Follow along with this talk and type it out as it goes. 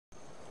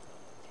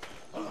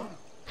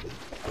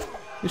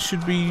This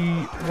should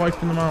be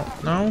wiping them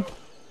out now.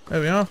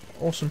 There we are.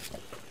 Awesome.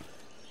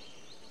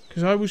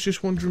 Because I was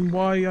just wondering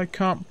why I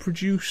can't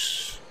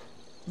produce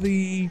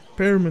the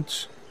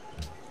pyramids.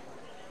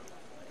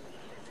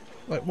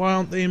 Like, why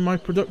aren't they in my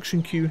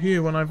production queue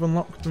here when I've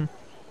unlocked them,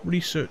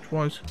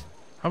 research-wise?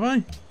 Have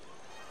I?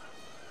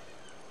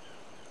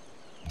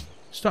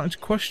 Starting to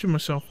question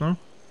myself now.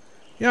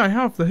 Yeah, I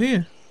have. They're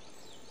here.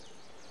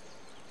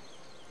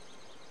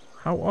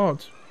 How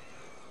odd.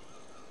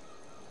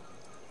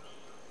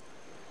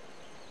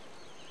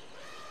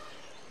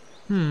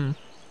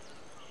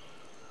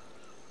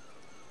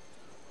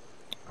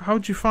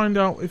 How'd you find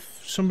out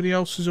if somebody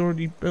else has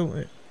already built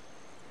it?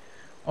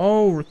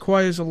 Oh,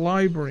 requires a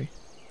library.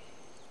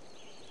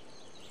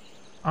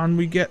 And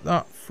we get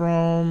that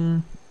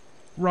from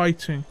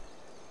writing.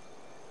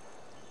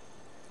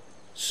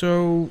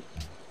 So,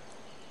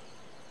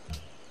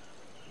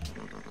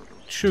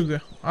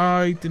 sugar.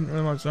 I didn't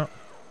realise that.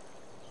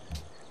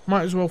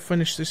 Might as well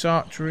finish this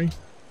archery.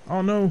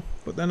 Oh no,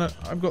 but then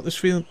I've got this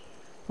feeling...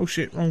 Oh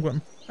shit, wrong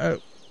button.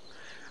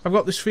 I've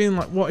got this feeling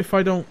like, what if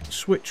I don't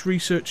switch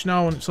research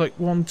now and it's like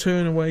one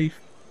turn away?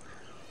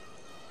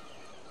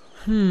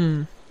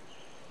 Because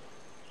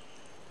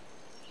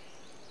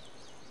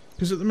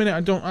at the minute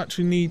I don't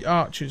actually need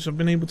archers. I've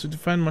been able to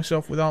defend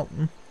myself without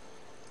them.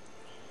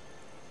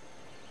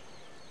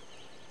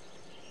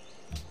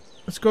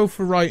 Let's go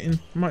for writing.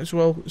 Might as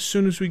well. As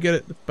soon as we get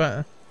it, the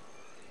better.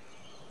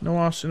 No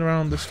arsing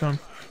around this time.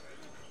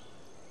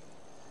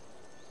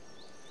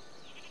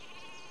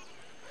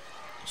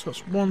 So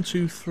that's 1,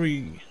 2,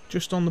 3.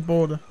 Just on the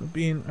border of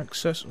being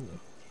accessible.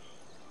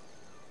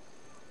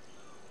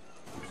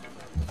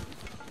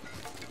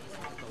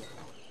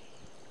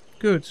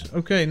 Good.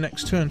 Okay,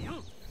 next turn.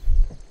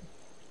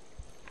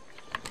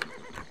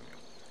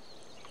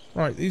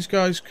 Right, these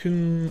guys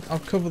can... I'll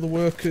cover the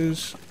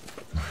workers.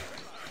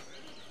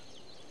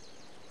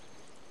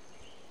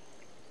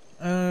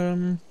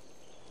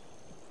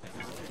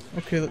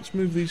 Okay, let's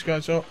move these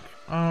guys up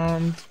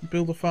and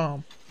build a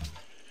farm.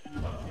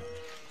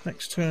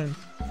 Next turn.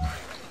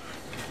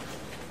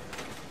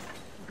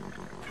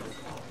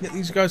 Get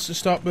these guys to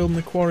start building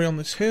the quarry on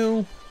this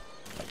hill.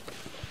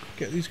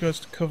 Get these guys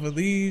to cover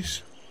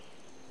these.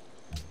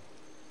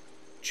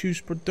 Choose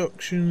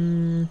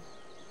production.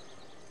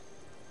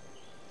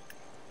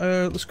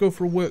 Let's go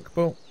for a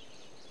workboat.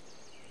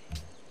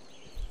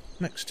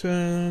 Next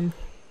turn.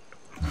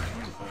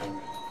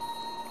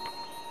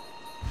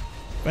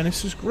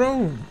 Venice has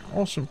grown.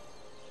 Awesome.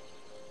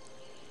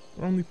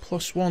 We're only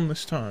 +1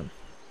 this time.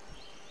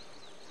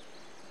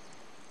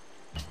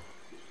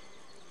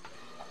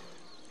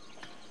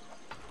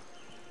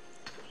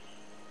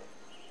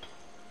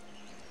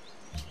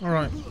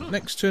 Alright,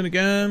 next turn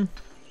again.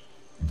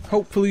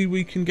 Hopefully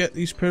we can get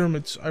these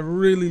pyramids. I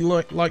really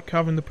like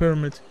having the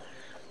pyramid.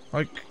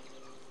 Like,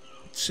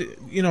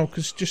 you know,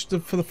 because just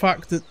for the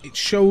fact that it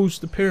shows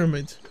the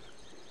pyramid,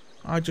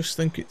 I just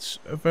think it's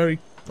a very,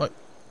 like,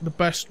 the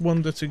best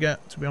wonder to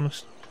get, to be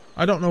honest.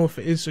 I don't know if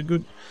it is a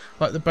good,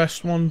 like, the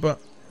best one, but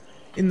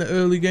in the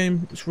early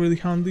game, it's really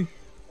handy.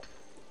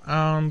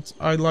 And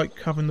I like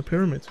having the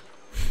pyramid.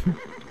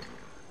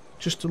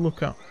 Just to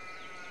look at,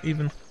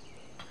 even.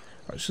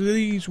 Right, so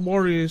these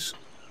warriors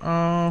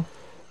are...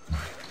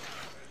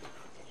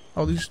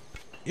 Oh, these...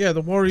 Yeah,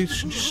 the warriors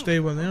should just stay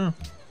where they are.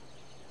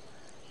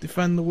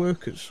 Defend the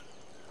workers.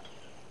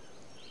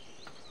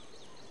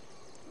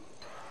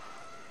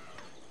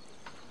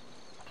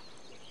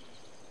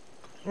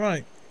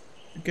 Right.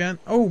 Again.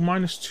 Oh,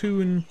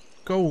 -2 in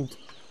gold.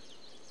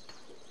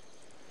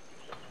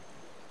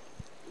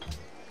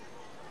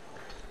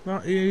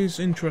 That is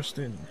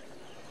interesting.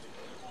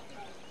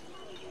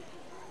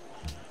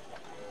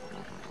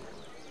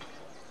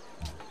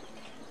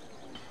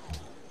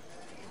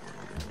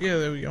 Yeah,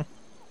 there we go.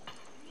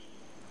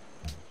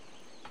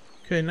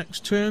 Okay,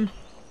 next turn.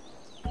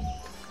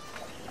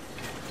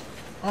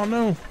 Oh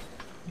no!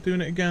 I'm doing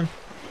it again.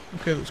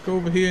 Okay, let's go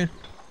over here.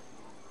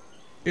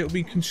 It'll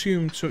be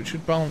consumed, so it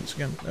should balance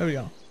again. There we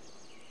are.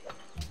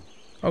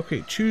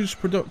 Okay, choose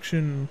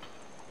production.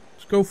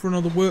 Let's go for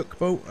another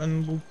workboat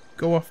and we'll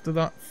go after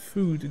that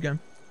food again.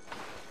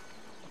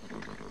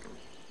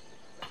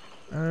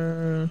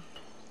 Or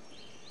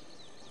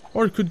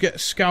I could get a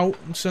scout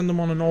and send them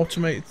on an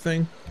automated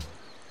thing.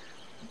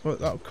 But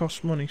that'll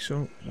cost money,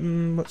 so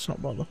let's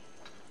not bother.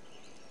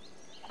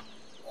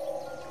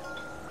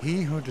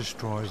 He who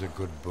destroys a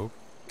good book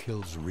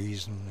kills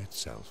reason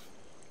itself.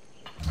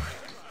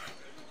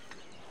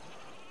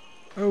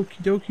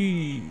 Okie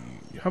dokie.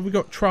 Have we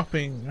got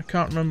trapping? I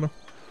can't remember.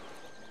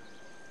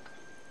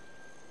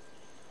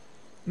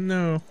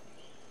 No.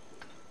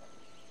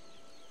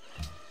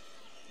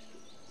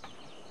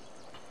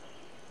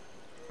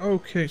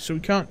 Okay, so we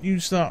can't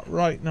use that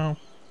right now.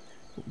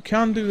 But we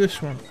can do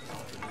this one.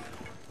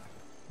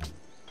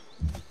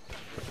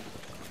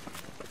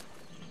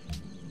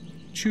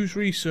 Choose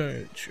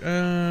research.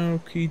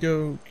 Okie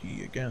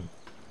dokie again.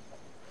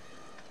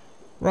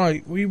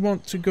 Right, we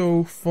want to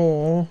go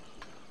for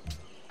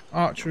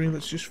archery.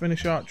 Let's just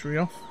finish archery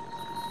off.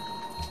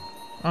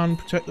 And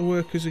protect the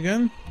workers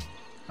again.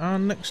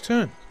 And next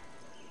turn.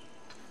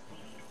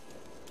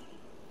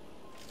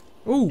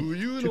 Oh,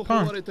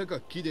 Japan.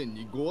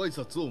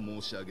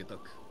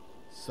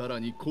 さら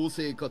に公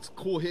正かつ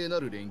公平な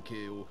る連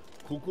携を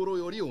心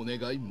よりお願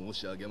い申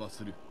し上げま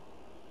する。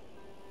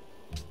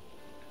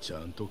ちゃ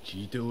んと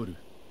聞いておる。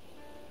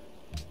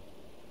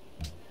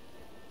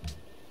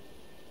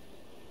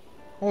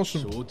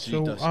Awesome.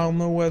 So I'll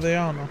know where they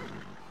are now.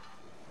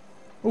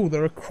 Oh,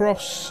 they're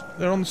across.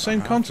 They're on the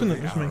same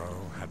continent as me. The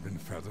arrow had been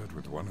feathered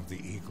with one of the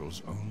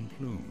eagle's own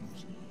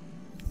plumes.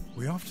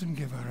 We often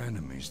give our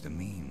enemies the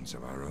means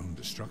of our own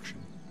destruction.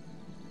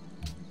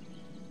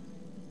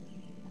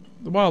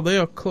 Wow, they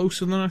are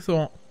closer than I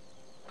thought.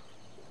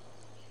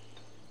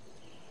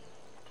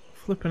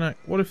 Flipping heck.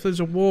 What if there's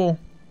a war?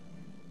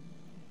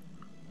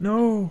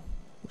 No,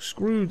 we're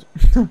screwed.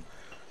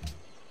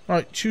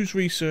 Right, choose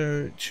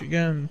research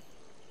again.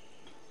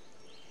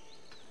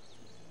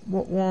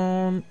 What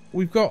one?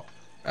 We've got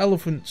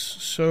elephants,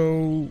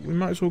 so we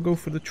might as well go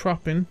for the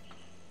trapping.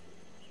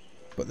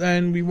 But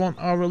then we want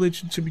our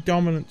religion to be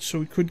dominant, so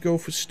we could go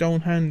for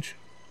Stonehenge.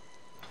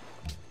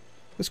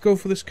 Let's go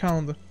for this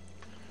calendar.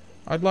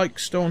 I'd like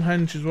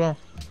Stonehenge as well.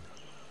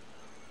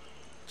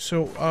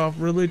 So our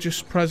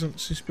religious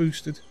presence is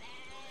boosted.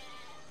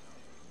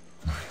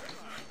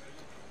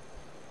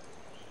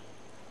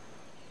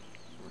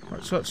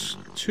 Right, so that's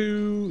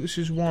 2, this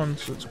is 1,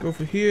 so let's go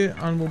for here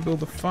and we'll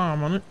build a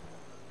farm on it.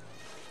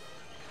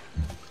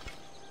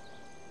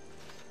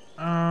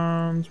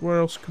 And where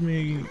else can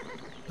we...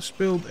 Let's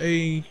build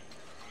a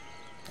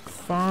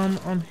farm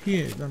on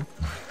here then.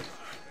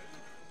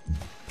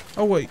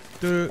 Oh wait,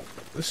 they're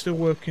still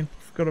working.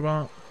 Forgot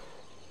about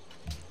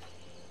it.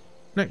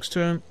 Next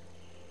turn.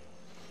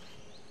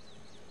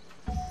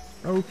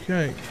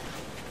 Okay.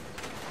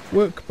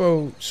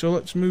 Workboat. So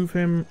let's move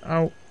him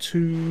out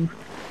to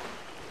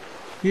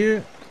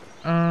here.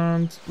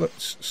 And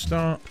let's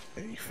start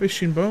a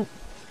fishing boat.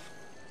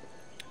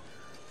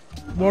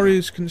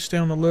 Warriors can stay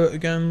on alert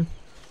again.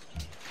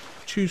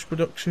 Choose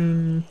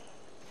production.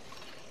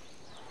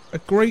 A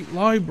great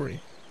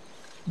library.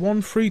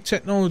 One free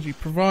technology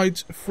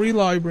provides a free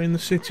library in the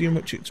city in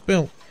which it's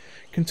built.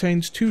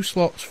 Contains 2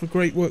 slots for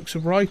great works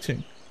of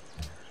writing.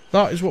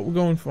 That is what we're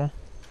going for.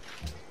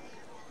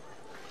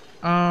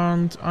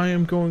 And I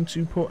am going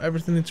to put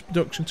everything into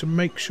production to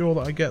make sure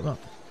that I get that.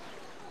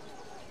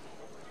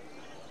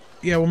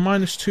 Yeah, we're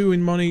 -2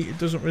 in money. It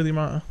doesn't really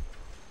matter.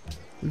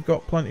 We've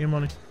got plenty of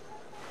money.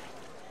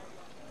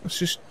 Let's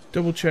just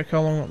double check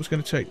how long that was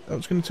going to take. That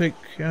was going to take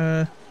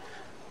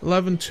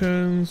 11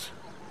 turns.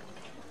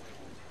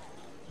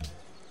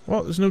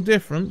 What? There's no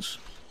difference?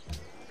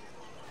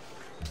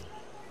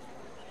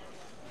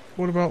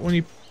 What about when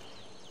you...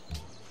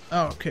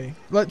 Oh, okay.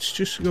 Let's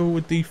just go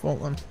with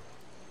default then.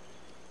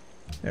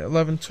 Yeah,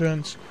 11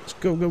 turns. Let's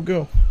go, go,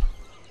 go.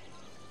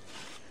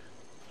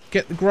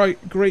 Get the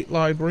great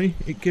library.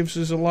 It gives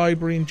us a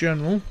library in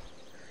general.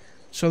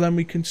 So then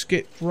we can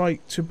skip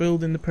right to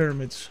building the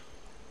pyramids.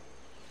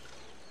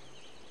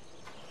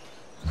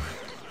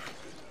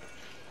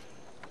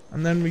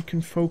 And then we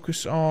can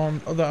focus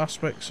on other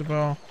aspects of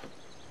our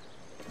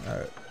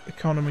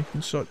economy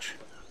and such.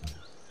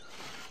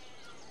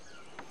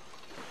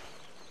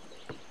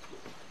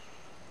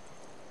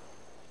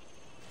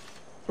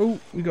 Oh,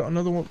 we got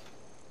another one.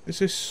 Is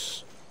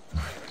this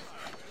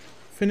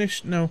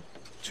finished? No.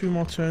 2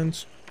 more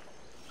turns.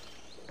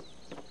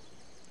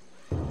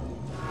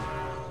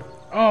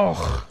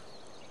 Oh!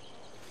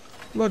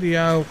 Bloody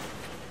hell.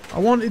 I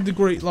wanted the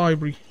Great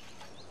Library.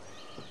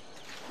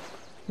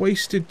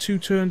 Wasted 2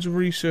 turns of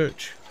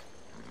research.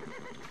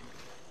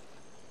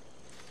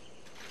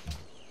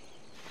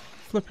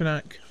 Flipping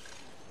heck.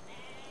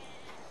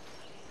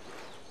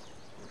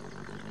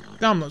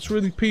 Damn, that's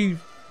really peed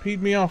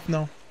me off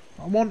now.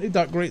 I wanted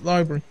that Great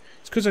Library.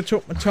 It's because I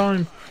took my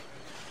time.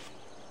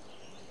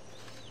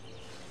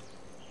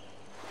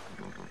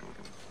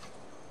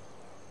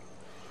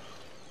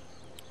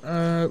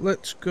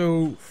 Let's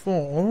go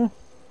for...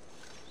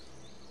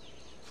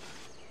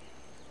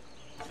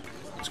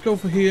 Let's go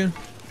for here.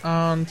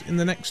 And in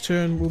the next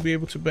turn we'll be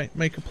able to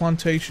make a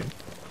plantation.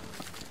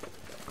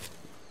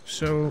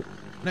 So,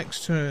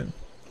 next turn.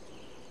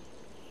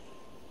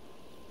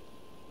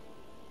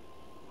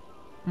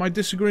 My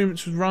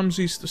disagreements with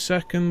Ramses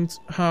II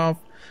have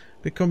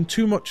become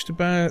too much to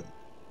bear.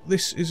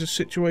 This is a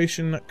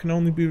situation that can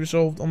only be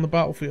resolved on the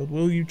battlefield.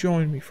 Will you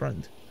join me,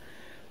 friend?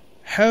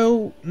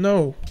 Hell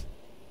no.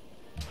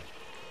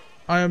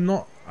 I am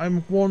not.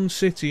 I'm one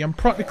city. I'm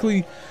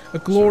practically a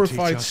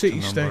glorified city-state. So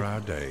teach us to number our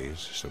days,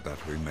 so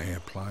that we may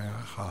apply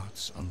our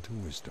hearts unto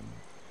wisdom.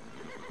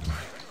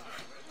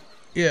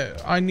 Yeah,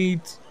 I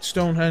need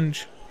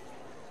Stonehenge.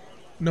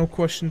 No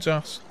questions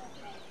asked.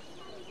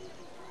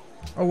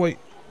 Oh wait,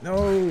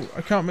 no,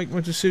 I can't make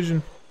my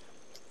decision.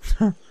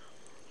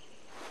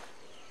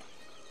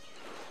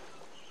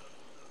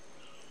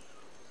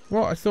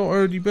 What? I thought I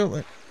already built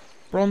it.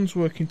 Bronze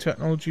working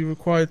technology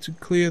required to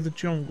clear the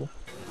jungle.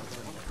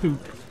 Poop.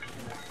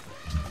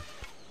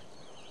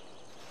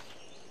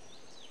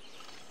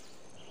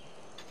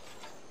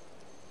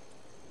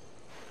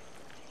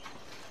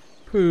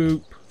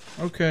 Poop.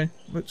 Okay,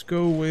 let's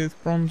go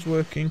with bronze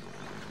working.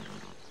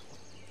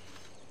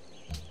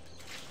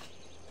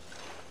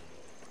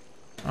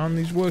 And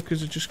these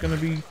workers are just going to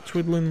be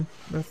twiddling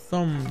their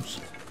thumbs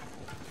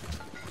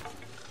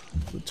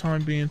for the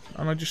time being.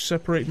 And I just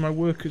separated my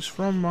workers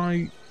from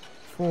my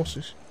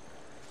forces.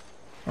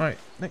 Right,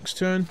 next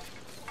turn.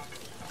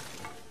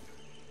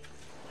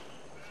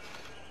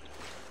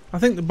 I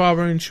think the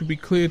barbarians should be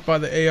cleared by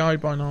the AI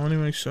by now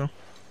anyway, so.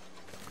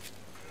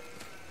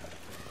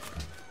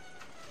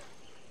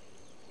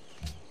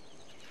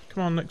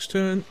 Come on, next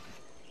turn.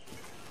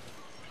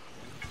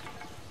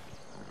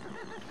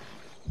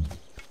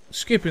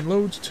 Skipping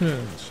loads of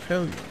turns.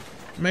 Hell yeah.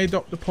 May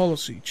adopt the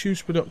policy.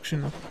 Choose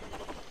production.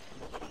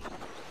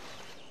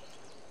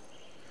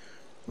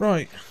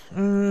 Right.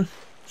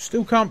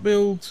 Still can't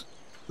build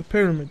the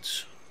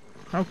pyramids.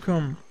 How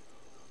come?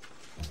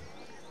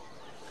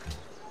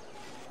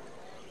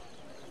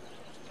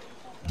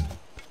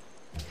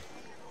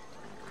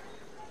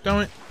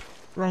 Damn it.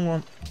 Wrong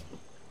one.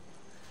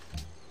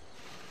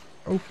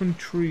 Open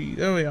tree.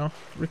 There we are.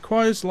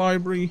 Requires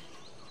library.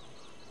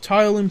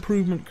 Tile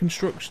improvement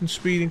construction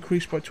speed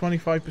increased by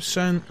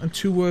 25% and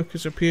 2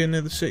 workers appear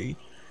near the city.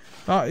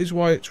 That is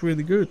why it's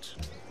really good.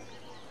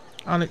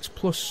 And it's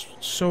plus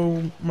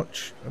so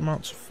much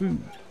amounts of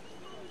food.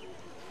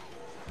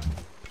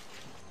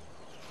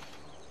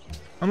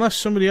 Unless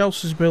somebody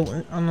else has built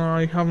it and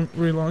I haven't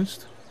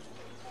realised.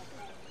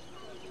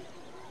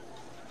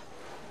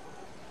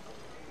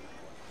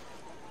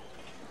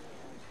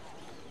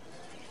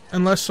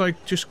 Unless I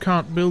just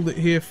can't build it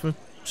here for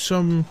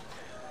some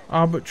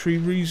arbitrary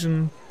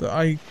reason that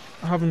I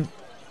haven't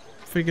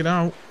figured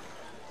out.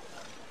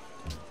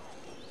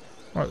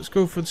 Right, let's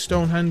go for the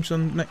Stonehenge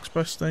and next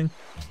best thing.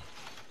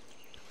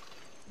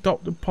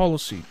 Adopted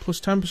policy.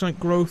 Plus 10%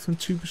 growth and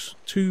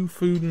 2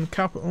 food in the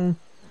capital.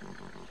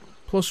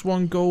 Plus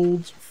 1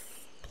 gold.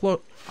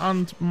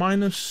 And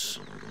minus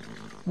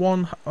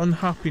 1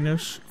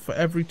 unhappiness for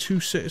every 2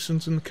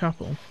 citizens in the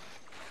capital.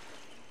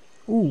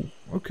 Ooh,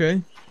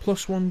 okay.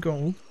 Plus 1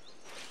 gold.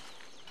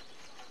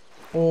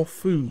 Or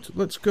food.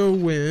 Let's go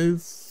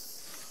with...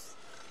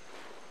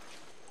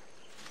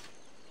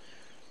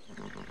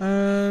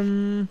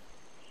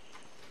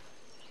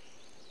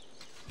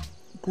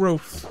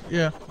 growth.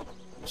 Yeah.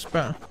 It's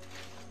better.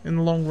 In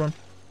the long run.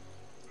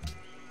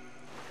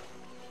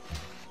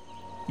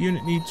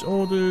 Unit needs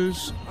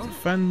orders.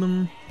 Defend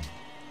them.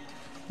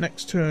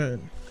 Next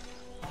turn.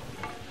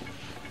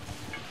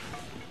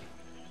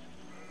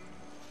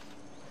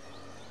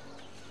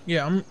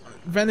 Yeah,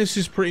 Venice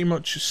is pretty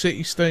much a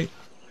city-state.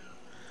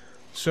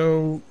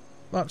 So,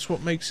 that's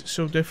what makes it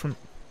so different,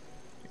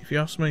 if you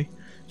ask me.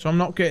 So I'm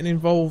not getting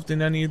involved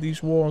in any of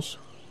these wars.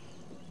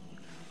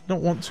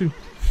 Don't want to.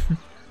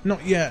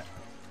 Not yet.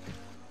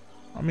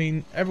 I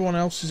mean, everyone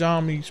else's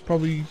army is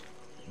probably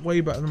way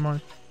better than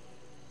mine.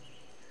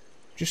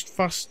 Just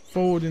fast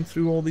forwarding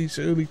through all these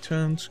early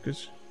turns,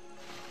 because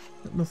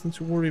got nothing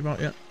to worry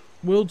about yet.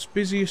 World's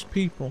busiest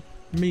people.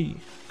 Me.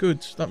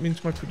 Good. That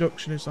means my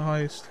production is the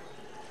highest.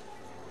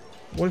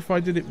 What if I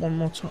did it one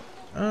more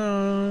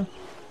time?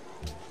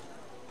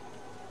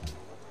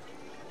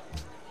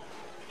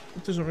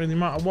 It doesn't really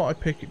matter what I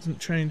pick, it doesn't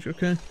change,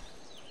 okay?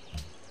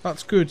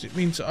 That's good, it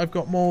means that I've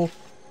got more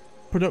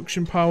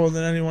production power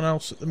than anyone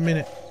else at the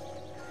minute.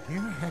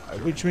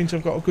 Which means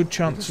I've got a good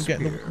chance of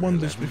getting the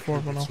wonders before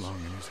everyone else.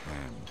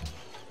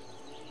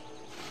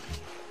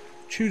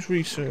 Choose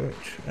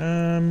research.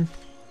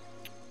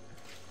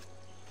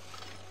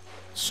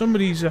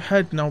 Somebody's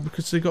ahead now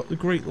because they got the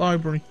Great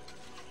Library.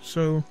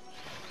 So...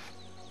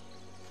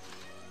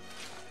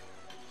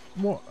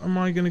 what am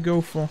I going to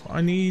go for?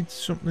 I need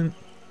something...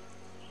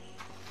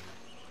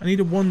 I need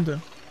a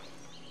wonder.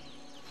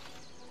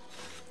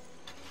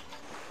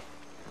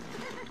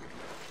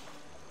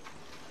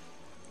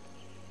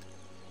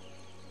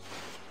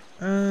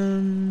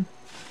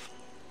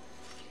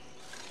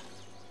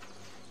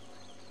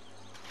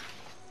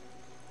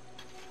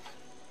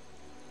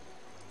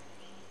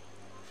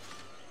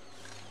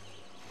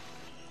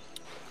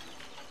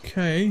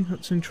 Okay,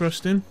 that's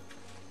interesting.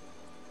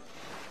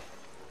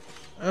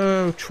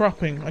 Oh,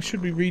 trapping. I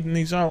should be reading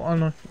these out,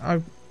 aren't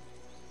I?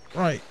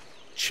 Right.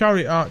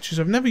 Chariot archers.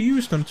 I've never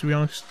used them, to be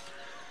honest.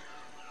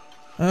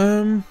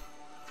 The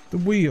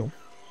wheel.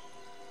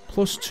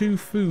 Plus 2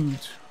 food.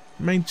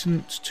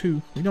 Maintenance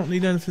 2. We don't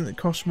need anything that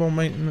costs more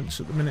maintenance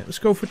at the minute. Let's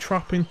go for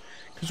trapping,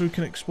 because we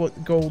can exploit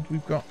the gold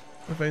we've got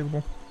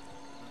available.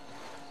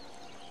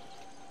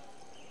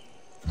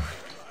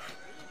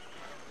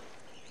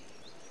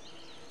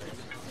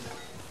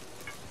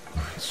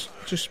 Let's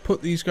just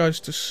put these guys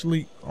to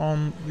sleep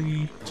on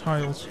the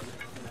tiles.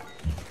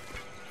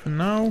 For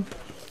now.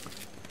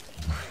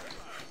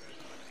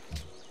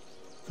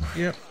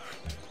 Yep.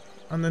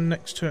 And then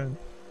next turn.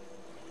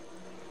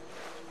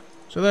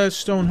 So there's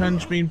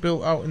Stonehenge being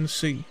built out in the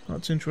sea.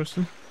 That's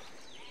interesting.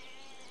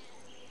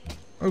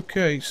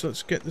 Okay, so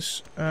let's get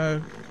this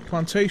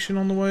plantation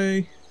on the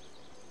way.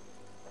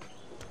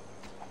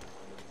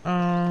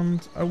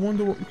 And I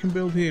wonder what we can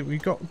build here.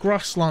 We've got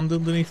grassland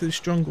underneath this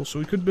jungle, so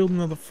we could build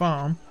another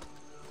farm.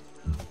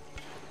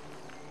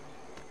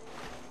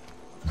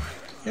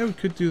 Yeah, we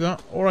could do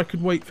that. Or I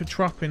could wait for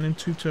trapping in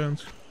 2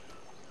 turns.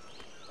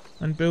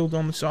 And build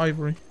on this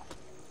ivory.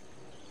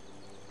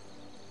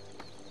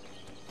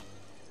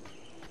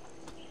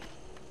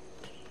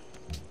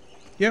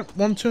 Yep,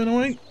 1 turn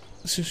away.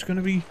 This is going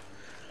to be,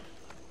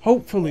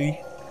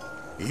 hopefully,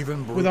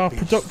 Even with our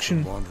beasts production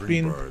and wandering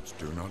being... birds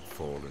do not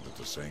fall into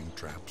the same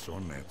traps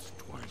or nets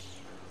twice.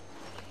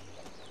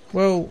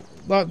 Well,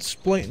 that's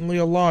blatantly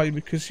a lie,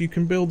 because you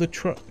can build a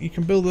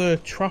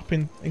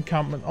trapping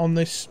encampment on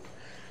this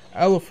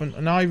elephant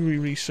and ivory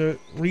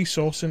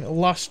resource, and it'll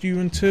last you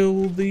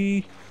until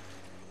the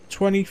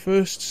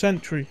 21st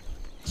century.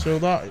 So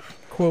that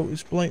quote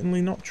is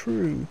blatantly not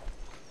true.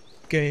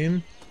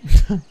 Game.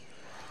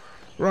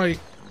 Right.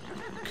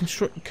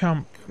 Construct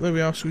camp. There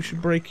we are, so we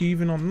should break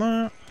even on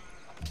that.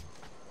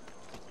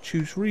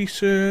 Choose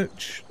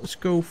research. Let's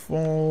go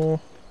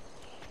for...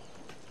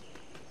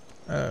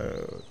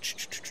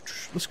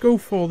 let's go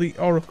for the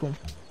Oracle.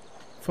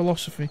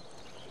 Philosophy.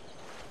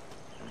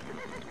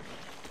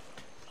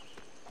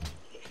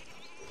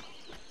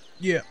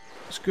 Yeah,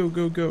 let's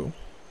go.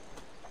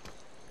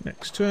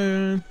 Next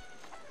turn.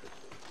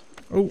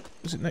 Oh,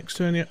 is it next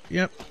turn yet?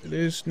 Yep, it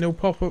is. No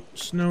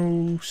pop-ups,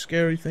 no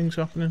scary things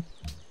happening.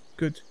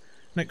 Good.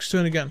 Next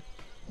turn again.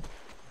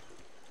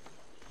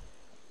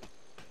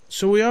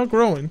 So we are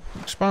growing,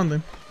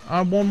 expanding.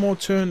 Add 1 more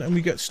turn and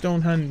we get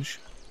Stonehenge,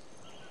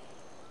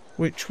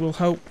 which will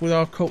help with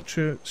our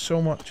culture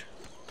so much.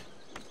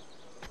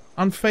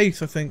 And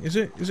faith, I think. Is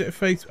it a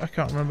faith? I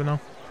can't remember now.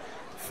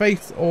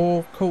 Faith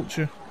or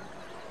culture.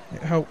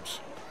 It helps.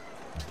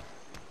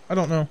 I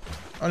don't know.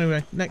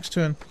 Anyway, next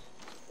turn.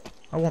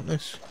 I want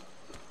this.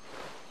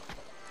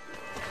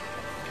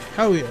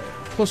 Hell yeah.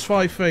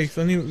 +5 faith.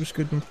 I knew it was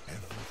good. Everything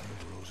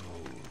grows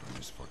old and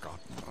is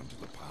forgotten under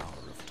the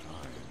power of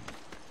time.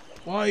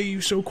 Why are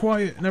you so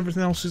quiet and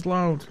everything else is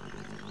loud?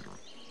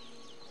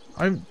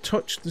 I haven't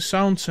touched the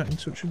sound setting,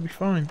 so it should be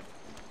fine.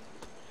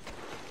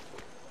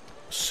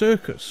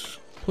 Circus.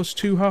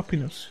 +2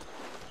 happiness.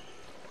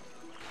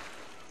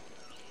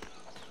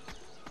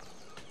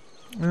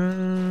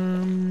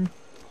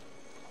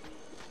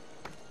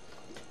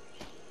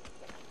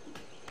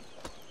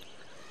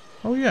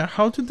 Oh yeah,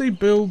 how did they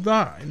build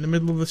that in the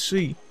middle of the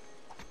sea?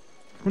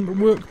 Wouldn't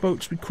the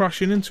workboats be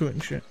crashing into it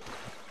and shit?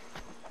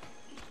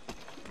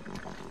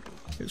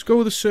 Let's go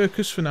with the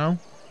circus for now.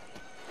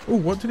 Oh,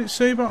 what did it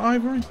say about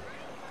ivory?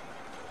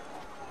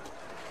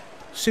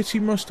 City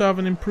must have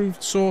an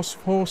improved source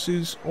of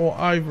horses or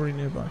ivory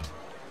nearby.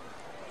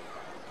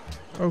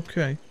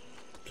 Okay.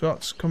 So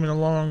that's coming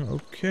along,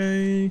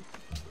 okay.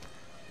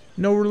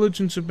 No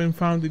religions have been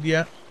founded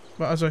yet,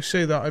 but as I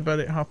say that, I bet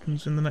it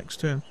happens in the next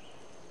turn.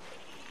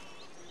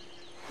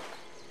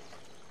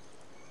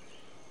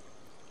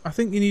 I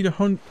think you need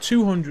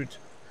 200.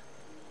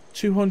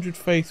 200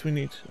 faith we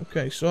need.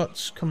 Okay, so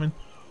that's coming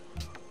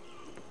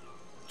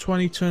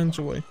 20 turns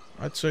away,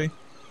 I'd say.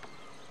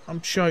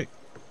 I'm shite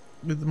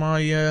with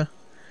my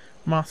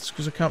maths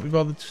because I can't be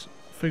bothered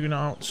figuring it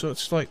out. So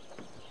it's like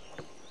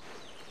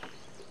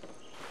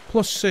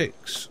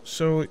 +6,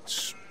 so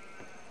it's...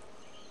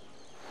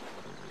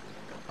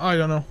 I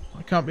don't know.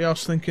 I can't be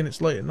arsed thinking it's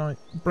late at night.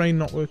 Brain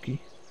not worky.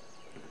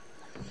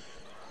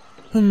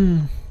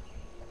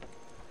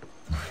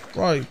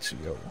 Right,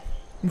 yo. What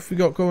have we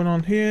got going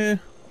on here?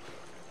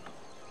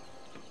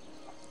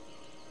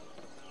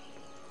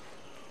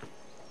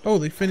 Oh,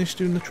 they finished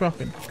doing the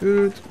trapping.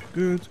 Good.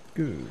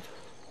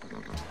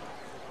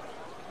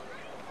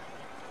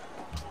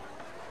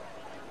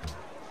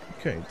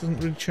 Okay, it doesn't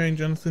really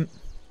change anything.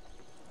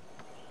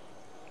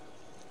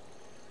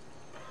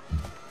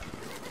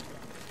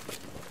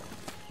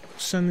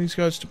 Send these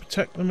guys to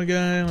protect them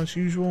again, as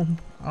usual.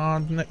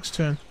 And next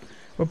turn.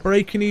 We're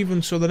breaking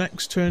even, so the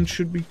next turn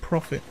should be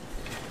profit.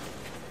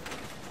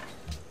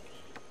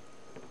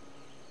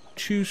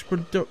 Choose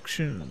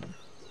production.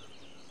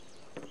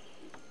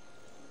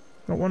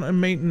 Don't want a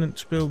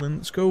maintenance building.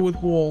 Let's go with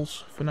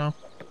walls for now.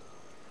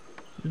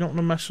 We don't want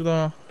to mess with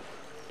our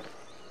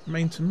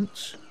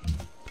maintenance.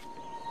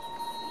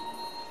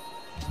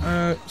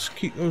 Let's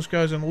keep those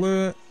guys on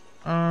alert.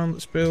 And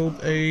let's build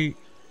a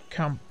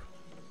camp.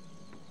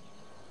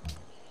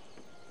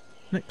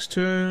 Next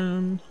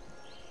turn.